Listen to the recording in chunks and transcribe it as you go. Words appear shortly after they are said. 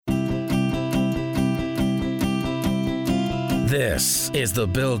This is the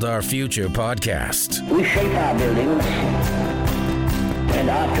Build Our Future podcast. We shape our buildings, and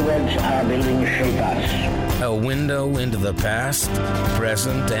afterwards our buildings shape us. A window into the past,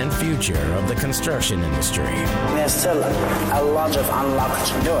 present, and future of the construction industry. There's still a lot of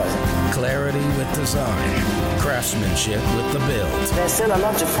unlocked doors. Clarity with design, craftsmanship with the build. There's still a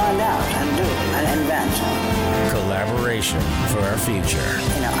lot to find out and do and invent. Collaboration for our future.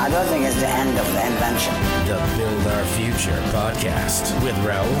 I don't think it's the end of the invention. The Build Our Future podcast with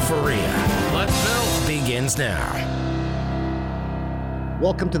Raul Faria. Let's Build begins now.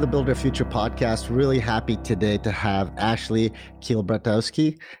 Welcome to the Build Our Future podcast. Really happy today to have Ashley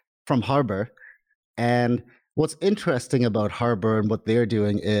Kiel-Bratowski from Harbor. And what's interesting about Harbor and what they're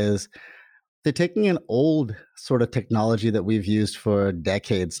doing is they're taking an old sort of technology that we've used for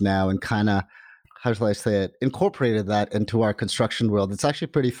decades now and kind of, how shall I say it, incorporated that into our construction world. It's actually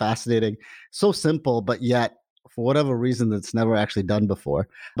pretty fascinating. So simple, but yet for whatever reason, that's never actually done before.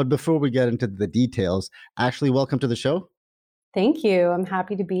 But before we get into the details, Ashley, welcome to the show. Thank you. I'm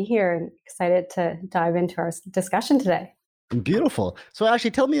happy to be here and excited to dive into our discussion today. Beautiful. So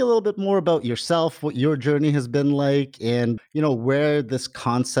Ashley, tell me a little bit more about yourself, what your journey has been like, and where this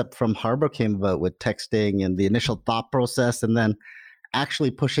concept from Harbor came about with texting and the initial thought process and then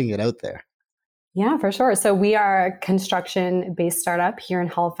actually pushing it out there. Yeah, for sure. So we are a construction-based startup here in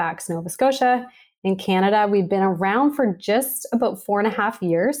Halifax, Nova Scotia. In Canada, we've been around for just about 4.5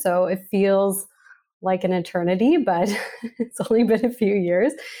 years. So it feels like an eternity, but it's only been a few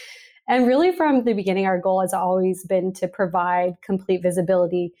years. And really from the beginning, our goal has always been to provide complete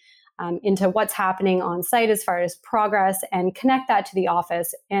visibility into what's happening on site as far as progress and connect that to the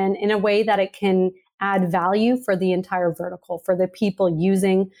office and in a way that it can add value for the entire vertical, for the people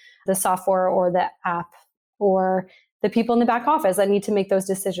using the software or the app or the people in the back office that need to make those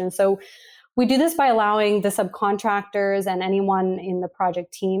decisions. So we do this by allowing the subcontractors and anyone in the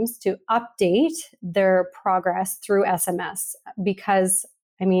project teams to update their progress through SMS because,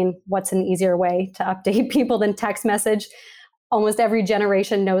 what's an easier way to update people than text message? Almost every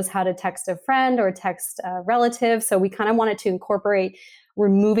generation knows how to text a friend or text a relative. So we kind of wanted to incorporate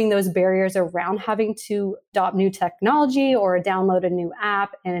removing those barriers around having to adopt new technology or download a new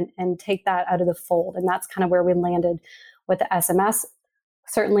app and take that out of the fold. And that's kind of where we landed with the SMS.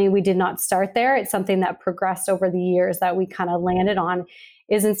 Certainly, we did not start there. It's something that progressed over the years that we kind of landed on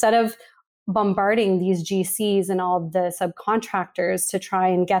is instead of bombarding these GCs and all the subcontractors to try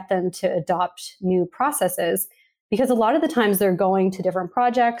and get them to adopt new processes, because a lot of the times they're going to different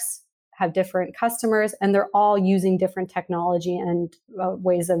projects, have different customers, and they're all using different technology and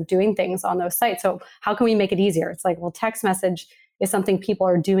ways of doing things on those sites. So how can we make it easier? It's like, well, text message is something people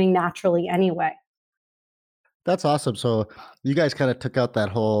are doing naturally anyway. That's awesome. So you guys kind of took out that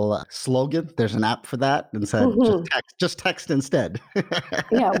whole slogan. There's an app for that and said, just text instead.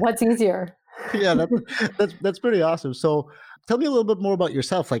 Yeah. What's easier? Yeah, that's pretty awesome. So tell me a little bit more about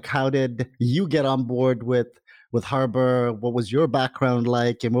yourself. Like, how did you get on board with Harbor? What was your background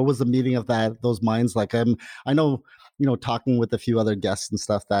like? And what was the meeting of those minds like? I know, talking with a few other guests and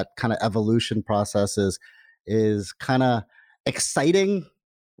stuff, that kind of evolution process is kind of exciting,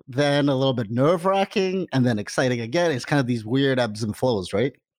 then a little bit nerve-wracking, and then exciting again. It's kind of these weird ebbs and flows,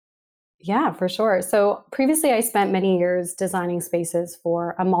 right? Yeah, for sure. So previously, I spent many years designing spaces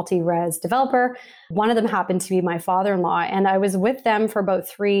for a multi-res developer. One of them happened to be my father-in-law, and I was with them for about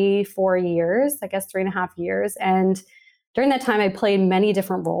 3-4 years, I guess 3.5 years. And during that time, I played many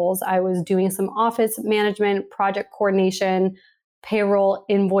different roles. I was doing some office management, project coordination, payroll,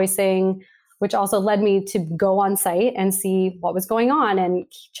 invoicing, which also led me to go on site and see what was going on and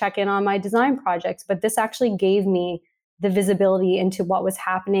check in on my design projects. But this actually gave me the visibility into what was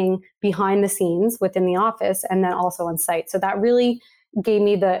happening behind the scenes within the office and then also on site. So that really gave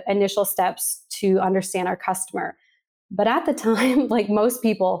me the initial steps to understand our customer. But at the time, like most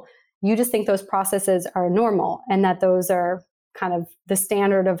people, you just think those processes are normal and that those are kind of the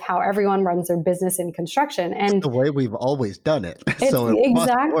standard of how everyone runs their business in construction. And it's the way we've always done it. So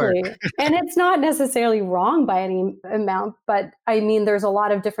exactly. And it's not necessarily wrong by any amount, but there's a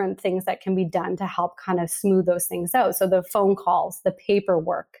lot of different things that can be done to help kind of smooth those things out. So the phone calls, the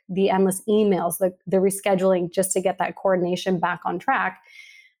paperwork, the endless emails, the rescheduling just to get that coordination back on track.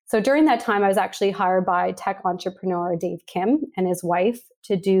 So during that time, I was actually hired by tech entrepreneur Dave Kim and his wife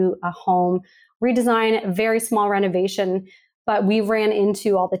to do a home redesign, a very small renovation. But we ran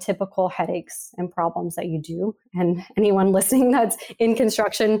into all the typical headaches and problems that you do. And anyone listening that's in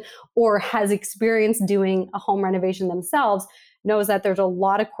construction or has experienced doing a home renovation themselves knows that there's a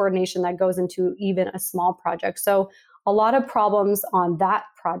lot of coordination that goes into even a small project. So a lot of problems on that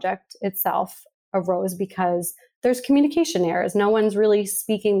project itself arose because there's communication errors. No one's really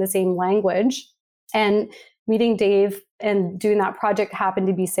speaking the same language. And meeting Dave and doing that project happened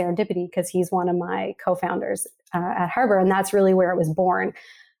to be serendipity because he's one of my co-founders at Harbor. And that's really where it was born.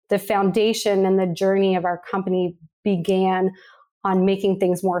 The foundation and the journey of our company began on making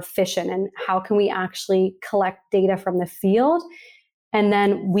things more efficient and how can we actually collect data from the field, and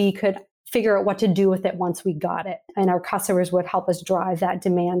then we could figure out what to do with it once we got it. And our customers would help us drive that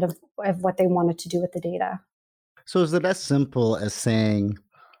demand of what they wanted to do with the data. So is it as simple as saying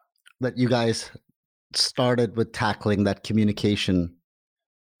that you guys started with tackling that communication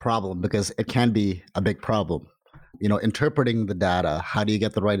problem, because it can be a big problem? Interpreting the data, how do you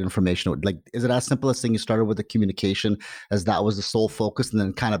get the right information? Like, is it as simple as saying you started with the communication as that was the sole focus and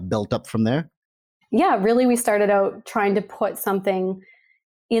then kind of built up from there? Yeah, really, we started out trying to put something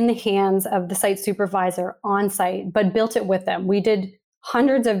in the hands of the site supervisor on site, but built it with them. We did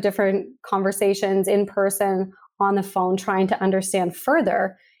hundreds of different conversations in person, on the phone, trying to understand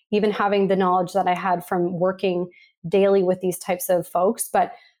further, even having the knowledge that I had from working daily with these types of folks,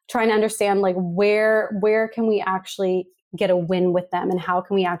 but trying to understand like where can we actually get a win with them and how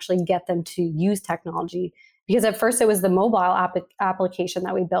can we actually get them to use technology? Because at first it was the mobile application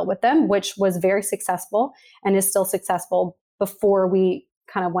that we built with them, which was very successful and is still successful before we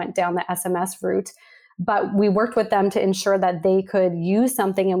kind of went down the SMS route. But we worked with them to ensure that they could use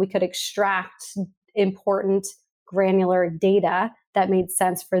something and we could extract important granular data that made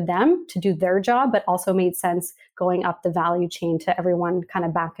sense for them to do their job, but also made sense going up the value chain to everyone kind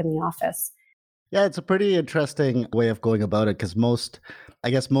of back in the office. Yeah, it's a pretty interesting way of going about it because most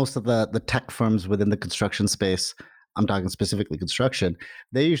of the tech firms within the construction space, I'm talking specifically construction,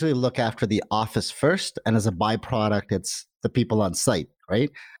 they usually look after the office first. And as a byproduct, it's the people on site, right?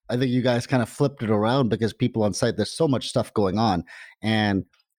 I think you guys kind of flipped it around because people on site, there's so much stuff going on. And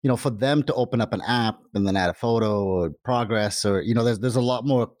for them to open up an app and then add a photo or progress or, there's a lot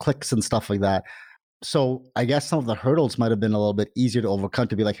more clicks and stuff like that. So I guess some of the hurdles might have been a little bit easier to overcome,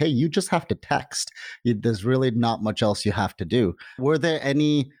 to be like, hey, you just have to text. There's really not much else you have to do. Were there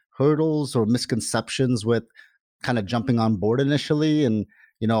any hurdles or misconceptions with kind of jumping on board initially? And,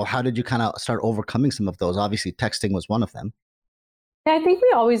 how did you kind of start overcoming some of those? Obviously, texting was one of them. Yeah, I think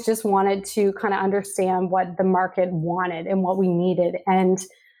we always just wanted to kind of understand what the market wanted and what we needed. And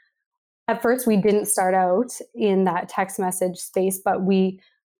at first, we didn't start out in that text message space, but we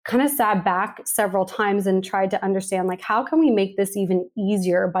kind of sat back several times and tried to understand, like, how can we make this even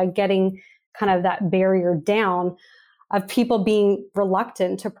easier by getting kind of that barrier down of people being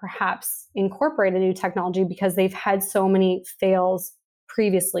reluctant to perhaps incorporate a new technology because they've had so many fails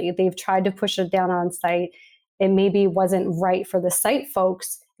previously. They've tried to push it down on site. It maybe wasn't right for the site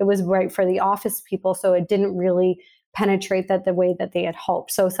folks. It was right for the office people. So it didn't really penetrate that the way that they had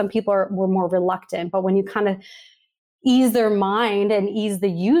hoped. So some people were more reluctant, but when you kind of ease their mind and ease the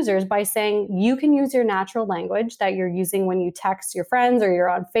users by saying you can use your natural language that you're using when you text your friends or you're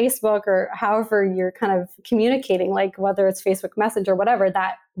on Facebook or however you're kind of communicating, like whether it's Facebook Messenger or whatever,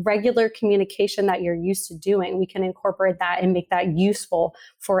 that regular communication that you're used to doing, we can incorporate that and make that useful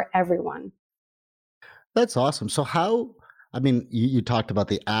for everyone. That's awesome. So you talked about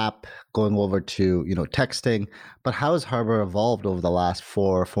the app going over to, texting, but how has Harbor evolved over the last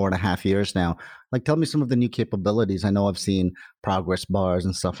 4.5 years now? Like, tell me some of the new capabilities. I know I've seen progress bars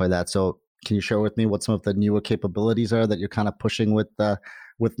and stuff like that. So can you share with me what some of the newer capabilities are that you're kind of pushing with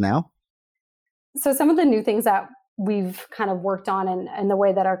now? So some of the new things that we've kind of worked on and the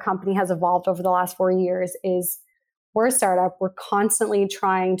way that our company has evolved over the last 4 years is we're a startup. We're constantly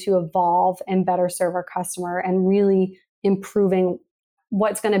trying to evolve and better serve our customer and really improving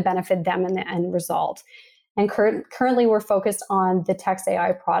what's going to benefit them in the end result. And currently we're focused on the Text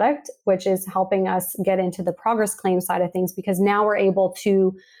AI product, which is helping us get into the progress claim side of things, because now we're able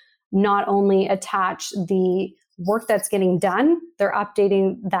to not only attach the work that's getting done, they're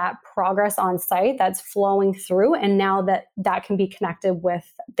updating that progress on site that's flowing through. And now that can be connected with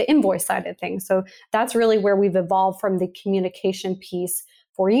the invoice side of things. So that's really where we've evolved from the communication piece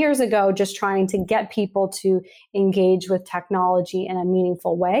 4 years ago, just trying to get people to engage with technology in a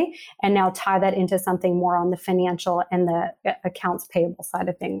meaningful way, and now tie that into something more on the financial and the accounts payable side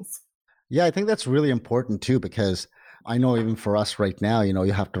of things. Yeah, I think that's really important too, because I know even for us right now,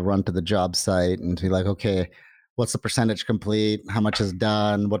 you have to run to the job site and be like, okay, what's the percentage complete? How much is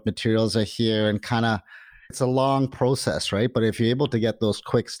done? What materials are here? And kind of, it's a long process, right? But if you're able to get those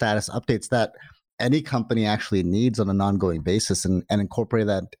quick status updates that any company actually needs on an ongoing basis and incorporate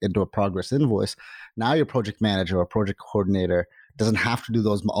that into a progress invoice, now your project manager or project coordinator doesn't have to do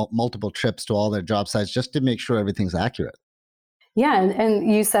those multiple trips to all their job sites just to make sure everything's accurate. Yeah,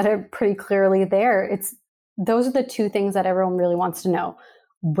 and you said it pretty clearly there. Those are the two things that everyone really wants to know.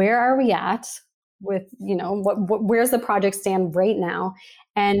 Where are we at with, where's the project stand right now,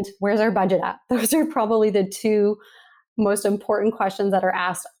 and where's our budget at? Those are probably the two most important questions that are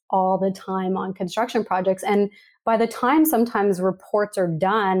asked all the time on construction projects. And by the time sometimes reports are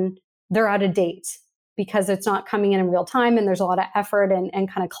done, they're out of date because it's not coming in real time, and there's a lot of effort and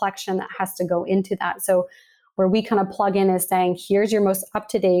kind of collection that has to go into that. So where we kind of plug in is saying, here's your most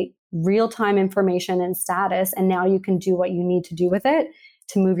up-to-date real-time information and status, and now you can do what you need to do with it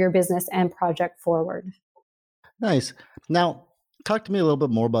to move your business and project forward. Nice. Now, talk to me a little bit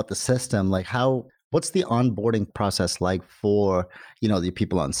more about the system. Like what's the onboarding process like for, the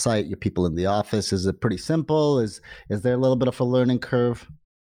people on site, your people in the office? Is it pretty simple? Is there a little bit of a learning curve?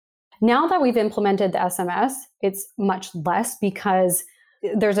 Now that we've implemented the SMS, it's much less because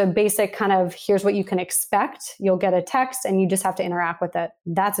there's a basic kind of, here's what you can expect. You'll get a text and you just have to interact with it.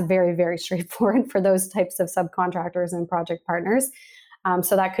 That's very, very straightforward for those types of subcontractors and project partners.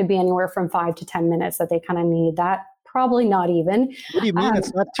 So that could be anywhere from 5 to 10 minutes that they kind of need that. Probably not even. What do you mean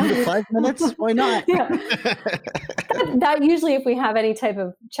it's not 2 to 5 minutes? Why not? Yeah. that usually, if we have any type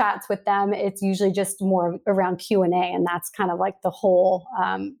of chats with them, it's usually just more around Q&A, and that's kind of like the whole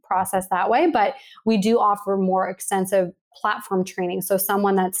process that way. But we do offer more extensive platform training. So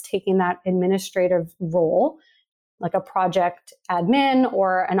someone that's taking that administrative role, like a project admin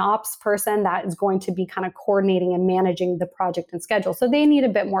or an ops person that is going to be kind of coordinating and managing the project and schedule. So they need a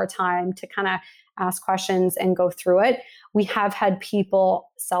bit more time to kind of ask questions and go through it. We have had people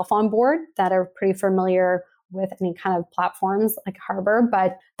self-onboard that are pretty familiar with any kind of platforms like Harbor,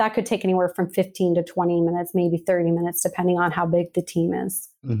 but that could take anywhere from 15 to 20 minutes, maybe 30 minutes, depending on how big the team is.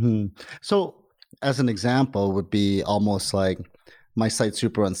 Mm-hmm. So as an example would be almost like my site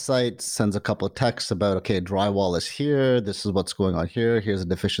super on site sends a couple of texts about, okay, drywall is here. This is what's going on here. Here's a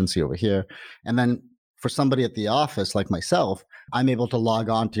deficiency over here. And then for somebody at the office like myself, I'm able to log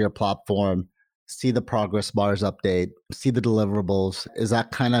on to your platform, see the progress bars update, see the deliverables.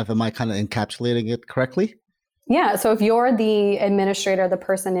 Am I kind of encapsulating it correctly? Yeah. So if you're the administrator, the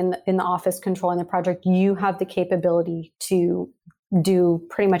person in the office controlling the project, you have the capability to do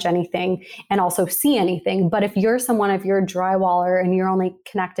pretty much anything and also see anything. But if you're a drywaller and you're only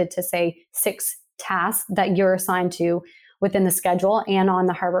connected to, say, 6 tasks that you're assigned to within the schedule and on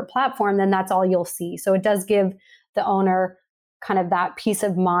the Harbor platform, then that's all you'll see. So it does give the owner kind of that peace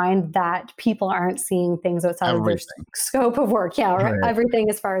of mind that people aren't seeing things outside of their scope of work. Yeah, right. Everything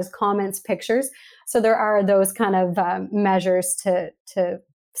as far as comments, pictures. So there are those kind of measures to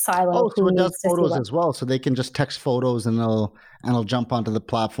silo. So it does photos as well. So they can just text photos and it'll jump onto the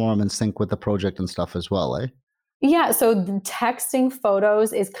platform and sync with the project and stuff as well, eh? Yeah, so the texting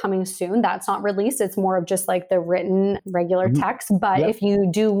photos is coming soon. That's not released. It's more of just like the written regular text. But if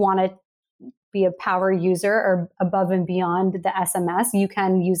you do want to be a power user or above and beyond the SMS, you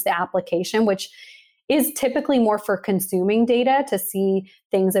can use the application, which is typically more for consuming data to see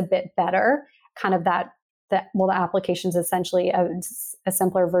things a bit better. Kind of the application is essentially a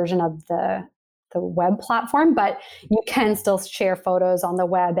simpler version of the web platform, but you can still share photos on the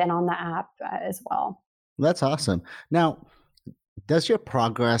web and on the app as well. That's awesome. Now, does your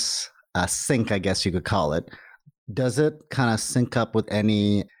progress sync, I guess you could call it, does it kind of sync up with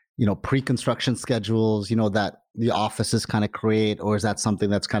any, pre-construction schedules, that the offices kind of create, or is that something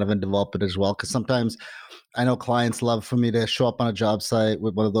that's kind of in development as well? Because sometimes I know clients love for me to show up on a job site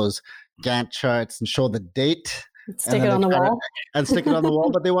with one of those Gantt charts and show the date. Stick it on the wall. And stick it on the wall,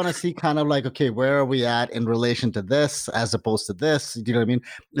 but they want to see kind of like, okay, where are we at in relation to this as opposed to this? Do you know what I mean?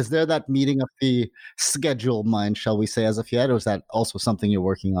 Is there that meeting of the schedule mind, shall we say, as of yet, or is that also something you're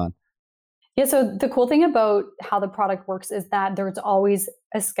working on? Yeah, so the cool thing about how the product works is that there's always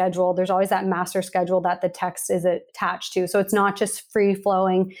a schedule. There's always that master schedule that the text is attached to. So it's not just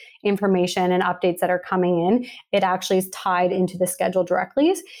free-flowing information and updates that are coming in. It actually is tied into the schedule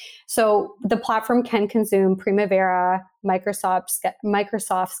directly. So the platform can consume Primavera, Microsoft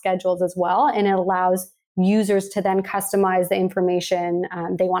schedules as well, and it allows users to then customize the information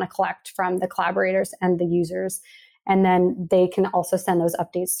they want to collect from the collaborators and the users. And then they can also send those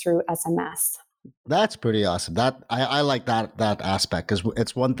updates through SMS. That's pretty awesome. That I like that aspect, because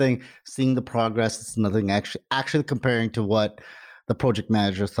it's one thing seeing the progress. It's another thing actually comparing to what the project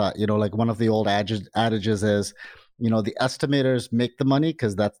manager thought. Like one of the old adages is, the estimators make the money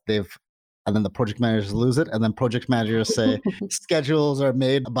because and then the project managers lose it. And then project managers say schedules are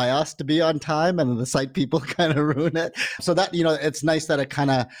made by us to be on time, and then the site people kind of ruin it. So that, it's nice that it kind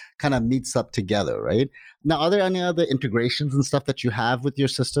of meets up together, right? Now, are there any other integrations and stuff that you have with your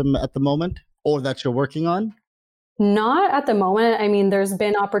system at the moment or that you're working on? Not at the moment. I mean, there's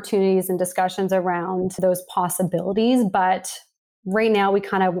been opportunities and discussions around those possibilities, but right now we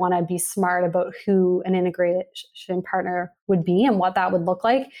kind of want to be smart about who an integration partner would be and what that would look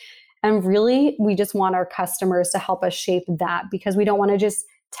like. And really, we just want our customers to help us shape that, because we don't want to just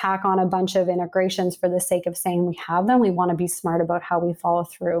tack on a bunch of integrations for the sake of saying we have them. We want to be smart about how we follow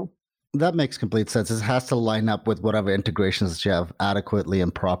through. That makes complete sense. It has to line up with whatever integrations that you have adequately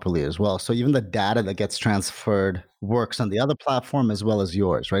and properly as well. So even the data that gets transferred works on the other platform as well as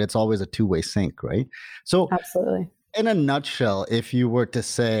yours, right? It's always a two-way sync, right? So Absolutely. in a nutshell, if you were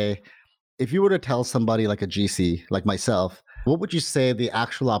to tell somebody like a GC, like myself, what would you say the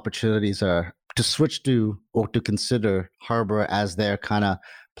actual opportunities are to switch to or to consider Harbor as their kind of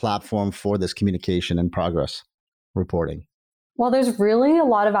platform for this communication and progress reporting? Well, there's really a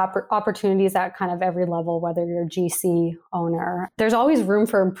lot of opportunities at kind of every level, whether you're a GC owner. There's always room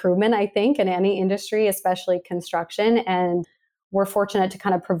for improvement, I think, in any industry, especially construction. And we're fortunate to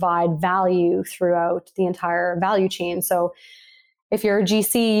kind of provide value throughout the entire value chain. So if you're a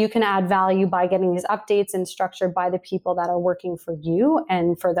GC, you can add value by getting these updates and structured by the people that are working for you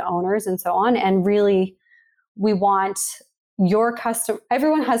and for the owners and so on. And really, we want your customer,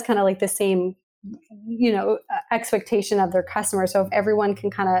 everyone has kind of like the same expectation of their customer. So if everyone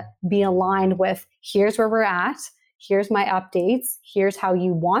can kind of be aligned with, here's where we're at, here's my updates, here's how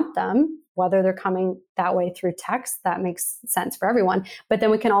you want them, whether they're coming that way through text, that makes sense for everyone. But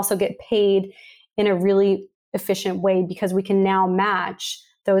then we can also get paid in a really efficient way, because we can now match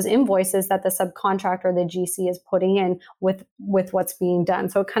those invoices that the subcontractor, the GC is putting in with what's being done.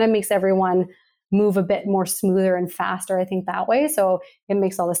 So it kind of makes everyone move a bit more smoother and faster, I think, that way. So it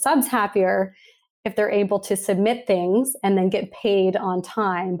makes all the subs happier if they're able to submit things and then get paid on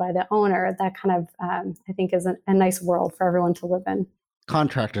time by the owner. That kind of, I think, is a nice world for everyone to live in.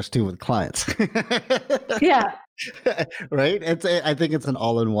 Contractors too with clients. Yeah. Right? I think it's an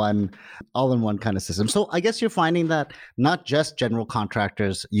all-in-one kind of system. So I guess you're finding that not just general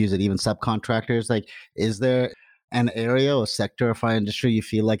contractors use it, even subcontractors. Like, is there an area or sector of our industry you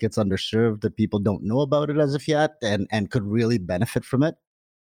feel like it's underserved, that people don't know about it as of yet and could really benefit from it?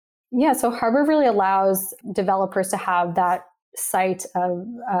 Yeah, so Harbor really allows developers to have that site of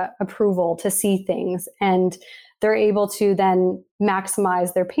approval to see things, and they're able to then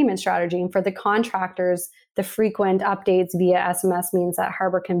maximize their payment strategy. And for the contractors, the frequent updates via SMS means that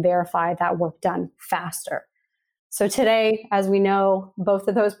Harbor can verify that work done faster. So today, as we know, both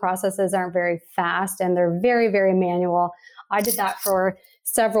of those processes aren't very fast and they're very, very manual. I did that for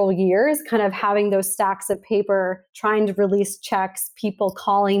several years, kind of having those stacks of paper, trying to release checks, people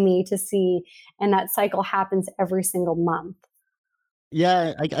calling me to see, and that cycle happens every single month.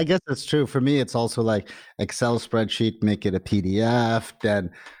 Yeah, I guess that's true. For me, it's also like Excel spreadsheet, make it a PDF,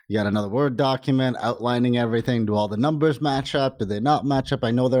 then you got another Word document outlining everything. Do all the numbers match up? Do they not match up?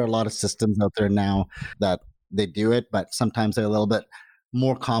 I know there are a lot of systems out there now that they do it, but sometimes they're a little bit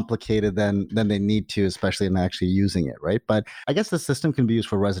more complicated than they need to, especially in actually using it, right? But I guess the system can be used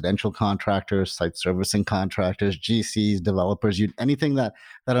for residential contractors, site servicing contractors, GCs, developers, anything that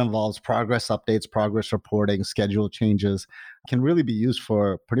involves progress updates, progress reporting, schedule changes can really be used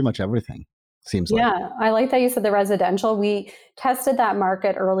for pretty much everything, seems like. Yeah, I like that you said the residential. We tested that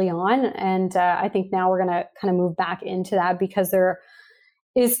market early on, and I think now we're going to kind of move back into that, because there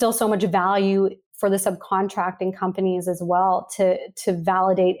is still so much value for the subcontracting companies as well to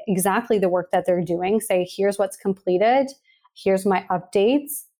validate exactly the work that they're doing. Say, here's what's completed, here's my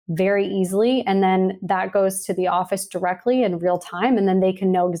updates, very easily. And then that goes to the office directly in real time, and then they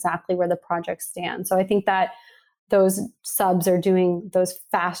can know exactly where the project stands. So I think that those subs are doing those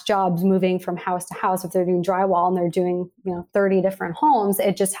fast jobs, moving from house to house. If they're doing drywall and they're doing 30 different homes,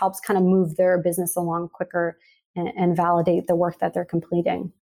 it just helps kind of move their business along quicker and validate the work that they're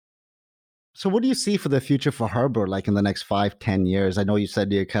completing. So what do you see for the future for Harbor, like in the next 5-10 years? I know you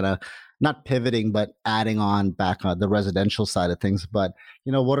said you're kind of not pivoting, but adding on back on the residential side of things. But,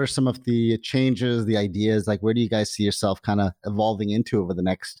 what are some of the changes, the ideas? Like, where do you guys see yourself kind of evolving into over the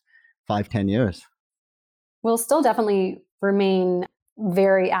next 5-10 years? We'll still definitely remain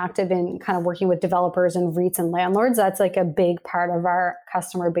very active in kind of working with developers and REITs and landlords. That's like a big part of our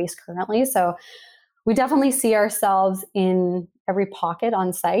customer base currently. So we definitely see ourselves in every pocket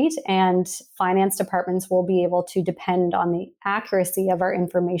on site, and finance departments will be able to depend on the accuracy of our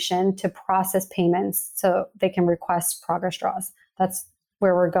information to process payments so they can request progress draws. That's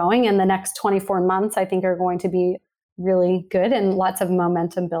where we're going. And the next 24 months, I think, are going to be really good and lots of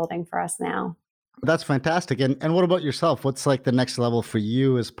momentum building for us now. That's fantastic. And what about yourself? What's like the next level for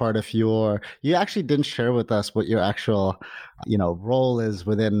you as part of you actually didn't share with us what your actual, role is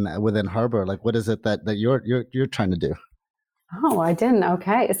within Harbor. Like what is it that you're trying to do? Oh, I didn't.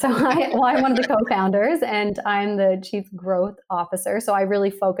 Okay. So I'm one of the co-founders and I'm the chief growth officer. So I really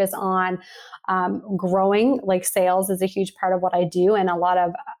focus on growing, like sales is a huge part of what I do, and a lot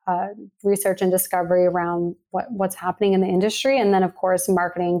of research and discovery around what's happening in the industry. And then of course,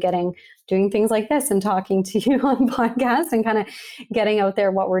 marketing, doing things like this and talking to you on podcasts and kind of getting out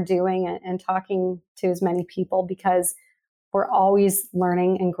there what we're doing and talking to as many people, because we're always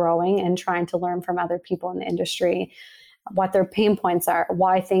learning and growing and trying to learn from other people in the industry, what their pain points are,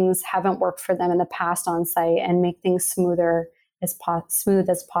 why things haven't worked for them in the past on site, and make things smooth as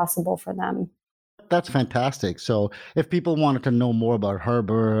possible for them. That's fantastic. So if people wanted to know more about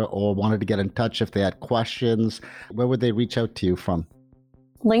Harbor or wanted to get in touch if they had questions, where would they reach out to you from?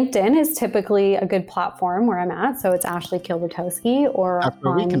 LinkedIn is typically a good platform where I'm at. So it's Ashley Kiełbratowski, or that's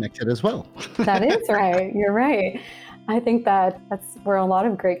where we connected as well. That is right. You're right. I think that's where a lot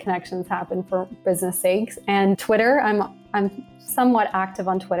of great connections happen for business sakes. And Twitter, I'm somewhat active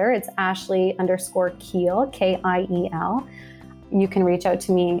on Twitter. It's Ashley_Kiel, Kiel. You can reach out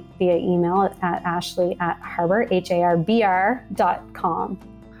to me via email at ashley@harbor, HARBR.com.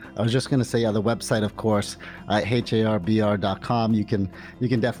 I was just going to say, the website, of course, HARBR.com. You can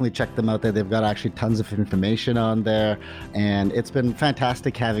definitely check them out there. They've got actually tons of information on there, and it's been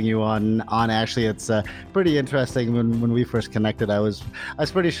fantastic having you on Ashley. It's pretty interesting. When we first connected, I was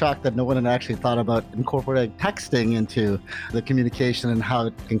pretty shocked that no one had actually thought about incorporating texting into the communication and how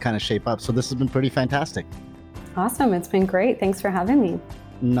it can kind of shape up. So this has been pretty fantastic. Awesome. It's been great. Thanks for having me.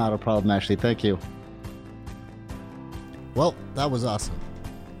 Not a problem, Ashley. Thank you. Well, that was awesome.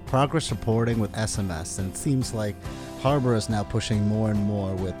 Progress reporting with SMS, and it seems like Harbor is now pushing more and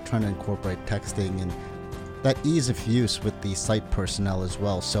more with trying to incorporate texting and that ease of use with the site personnel as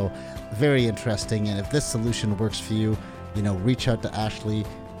well. So very interesting. And if this solution works for you, reach out to Ashley,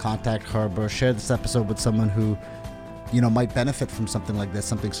 contact Harbor, share this episode with someone who might benefit from something like this,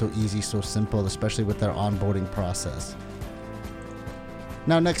 something so easy, so simple, especially with their onboarding process.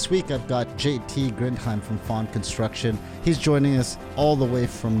 Now, next week, I've got JT Grindheim from Fond Construction. He's joining us all the way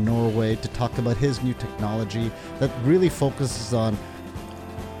from Norway to talk about his new technology that really focuses on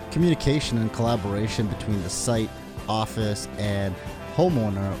communication and collaboration between the site, office, and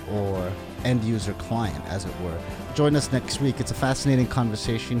homeowner or end user client, as it were. Join us next week. It's a fascinating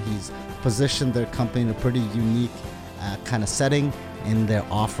conversation. He's positioned their company in a pretty unique kind of setting in their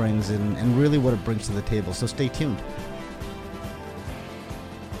offerings and really what it brings to the table. So stay tuned.